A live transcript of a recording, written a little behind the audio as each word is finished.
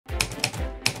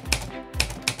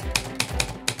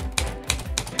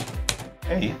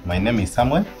Hey, my name is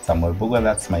Samuel Bogo,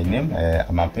 that's my name.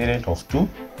 I'm a parent of two,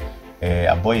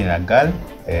 a boy and a girl.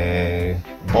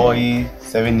 Boy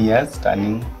 7 years,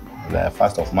 turning the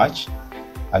 1st of March.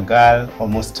 A girl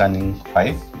almost turning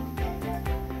 5.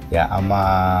 Yeah, I'm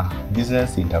a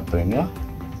business entrepreneur.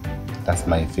 That's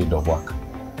my field of work.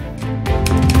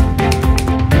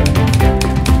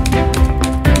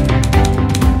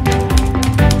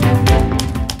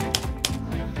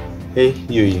 Hey,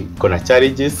 hiyo kuna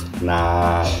challenges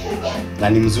na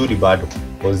ni mzuri bado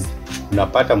because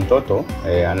unapata mtoto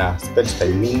ana spend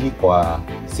time mingi kwa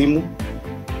simu,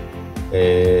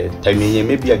 time yenye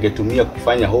maybe angetumia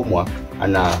kufanya homework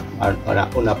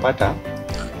unapata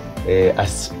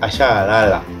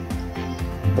ashalala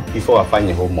before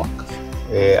afanye homework.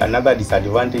 Another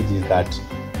disadvantage is that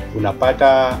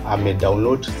unapata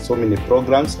download so many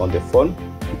programs on the phone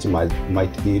which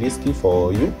might be risky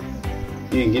for you.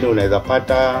 Hii ingine unaweza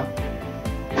pata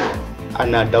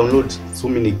download so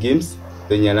many games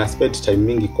zenye ana spend time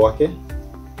mingi kwake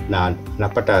na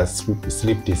anapata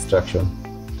sleep distraction.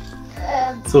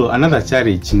 So another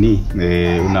challenge ni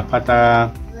unapata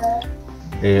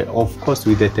of course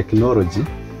with the technology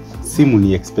simu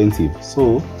ni expensive,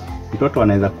 so mtoto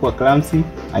anaweza kuwa clumsy,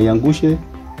 aiangushe,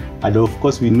 and of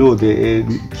course we know the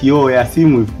kioo ya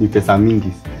simu ni pesa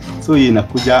mingi. So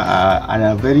inakuja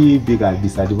a very big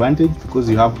disadvantage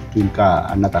because you have to incur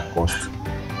another cost.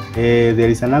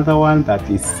 There is another one that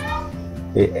is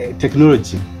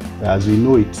technology. As we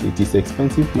know it is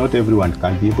expensive. Not everyone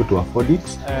can be able to afford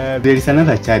it. There is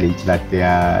another challenge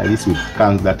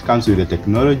that comes with the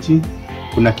technology.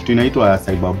 Kuna kitu inaitwa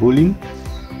cyberbullying.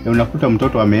 Unakuta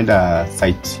mtoto ameenda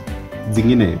site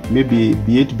zingine, maybe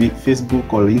be it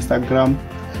Facebook or Instagram.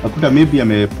 Unakuta maybe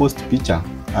amepost picha,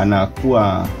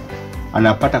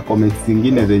 anapata comments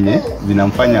zingine zenye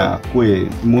zinamfanya kuwe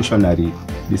emotionally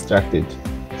distracted.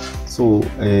 So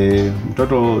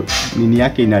mtoto nini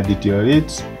yake ina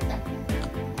deteriorate.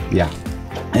 Yeah.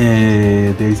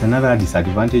 There is another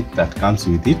disadvantage that comes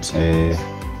with it.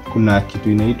 Kuna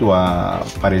kitu inaitwa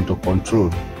parental control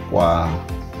kwa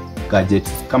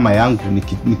gadgets kama yangu.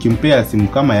 Nikimpea simu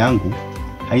kama yangu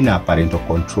haina parental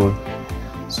control.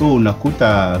 So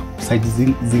unakuta site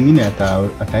zingine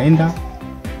ataenda,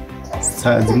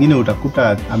 zingine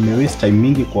utakuta waste time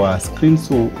mingi kwa screen.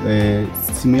 So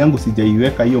simu yangu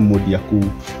sijaiweka hiyo mode ya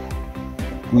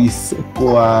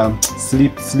kwa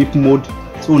sleep mode.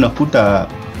 So unakuta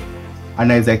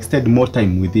anaweza extend more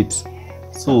time with it.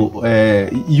 So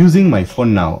using my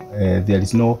phone now,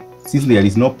 since there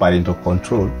is no parental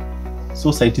control,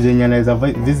 so site zenye anaweza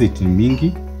visit ni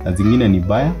mingi na zingine ni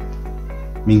baya,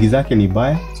 mingi zake ni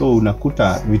baya. So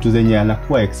unakuta vitu zenye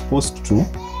anakuwa exposed to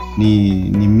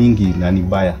ni mingi na ni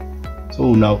baya.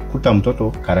 So unakuta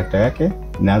mtoto karakta yake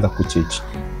inaanza kuchange.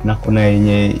 Na kuna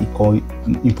yenye iko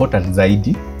important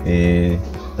zaidi,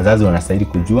 wazazi wanastahili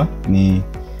kujua ni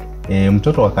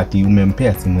mtoto wakati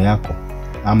umempea simu yako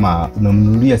ama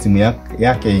unamnunulia simu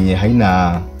yake yenye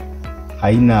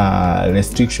haina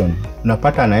restriction,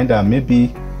 unapata anaenda maybe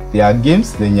there are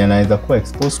games zenye anaweza kuwa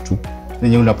exposed to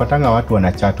zenye unapatanga watu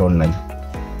wana chat online.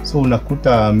 So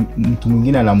unakuta mtu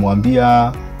mwingine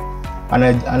anamwambia,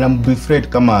 anambefriend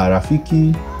kama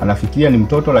rafiki, anafikiria ni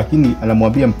mtoto lakini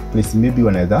anamwambia place maybe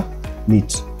wanaweza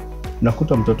meet.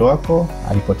 Unakuta mtoto wako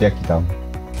alipotea kitambo.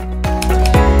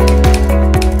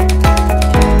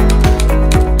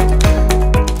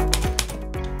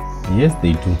 Yes,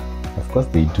 they do. Of course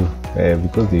they do.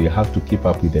 Because they have to keep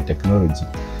up with the technology.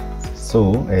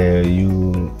 So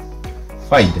you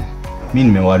find, mimi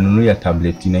nimewanunulia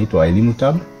tablet inaitwa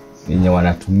ElimuTab yenye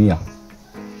wanatumia.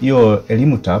 Hiyo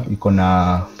ElimuTab iko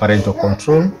na parental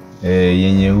control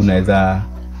yenye unaweza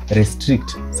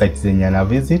restrict sites zenye ana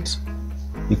visit.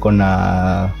 Iko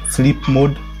na sleep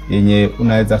mode yenye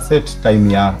unaweza set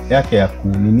time yake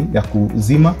ya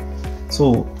kuzima.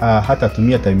 So hata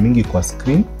tumia time mingi kwa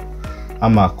screen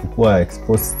ama kukua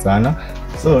exposed sana.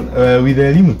 So with the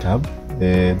ElimuTab,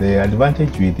 the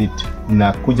advantage with it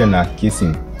inakuja na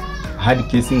casing,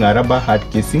 hard casing, rubber hard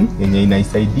casing yenye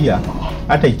inaisaidia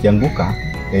hata ikianguka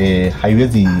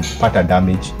haiwezi pata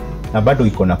damage, na bado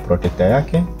iko na protector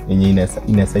yake yenye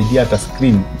inasaidia hata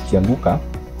screen ikianguka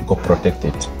iko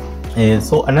protected.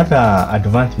 So another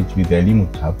advantage with the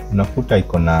ElimuTab, unakuta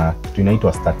iko na kitu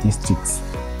inaitwa statistics.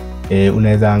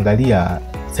 Unaweza angalia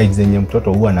sites zenye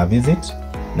mtoto huwa na visit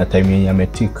na time yenye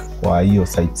ametick kwa hiyo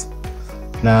sites,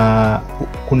 na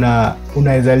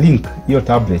unaweza link hiyo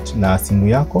tablet na simu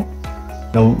yako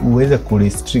na uweze ku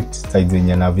restrict sites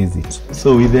zenye na visit.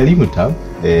 So with the ElimuTab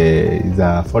is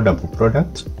a affordable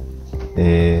product,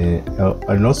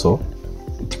 and also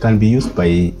it can be used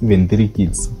by even 3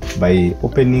 kids by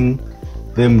opening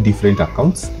them different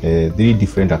accounts, 3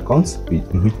 different accounts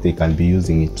in which they can be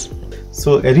using it.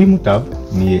 So ElimuTab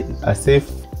ni a safe,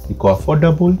 iko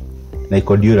affordable na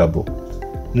iko durable.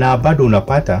 Na bado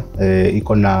unapata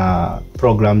iko na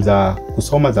programs za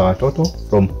kusoma za watoto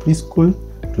from preschool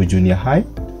to junior high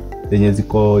zenye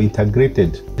ziko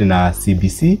integrated na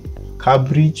CBC,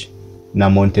 Cambridge na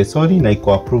Montessori na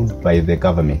iko approved by the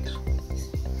government.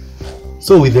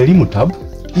 So with ElimuTab,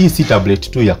 hii si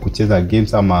tablet tu ya kucheza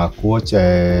games ama kuwatch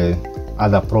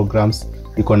other programs.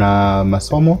 Iko na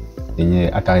masomo yenye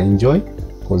ata enjoy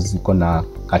because iko na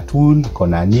cartoon, iko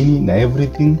na nini na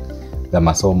everything za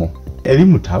masomo.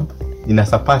 ElimuTab ina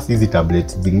surpass hizi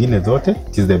tablets zingine zote.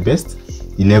 It is the best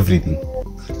in everything.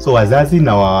 So wazazi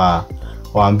na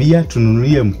waambia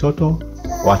tununulie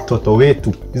watoto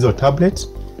wetu hizo tablet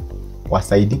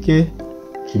wasaidike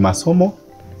kimasomo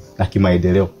na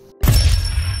kimaendeleo.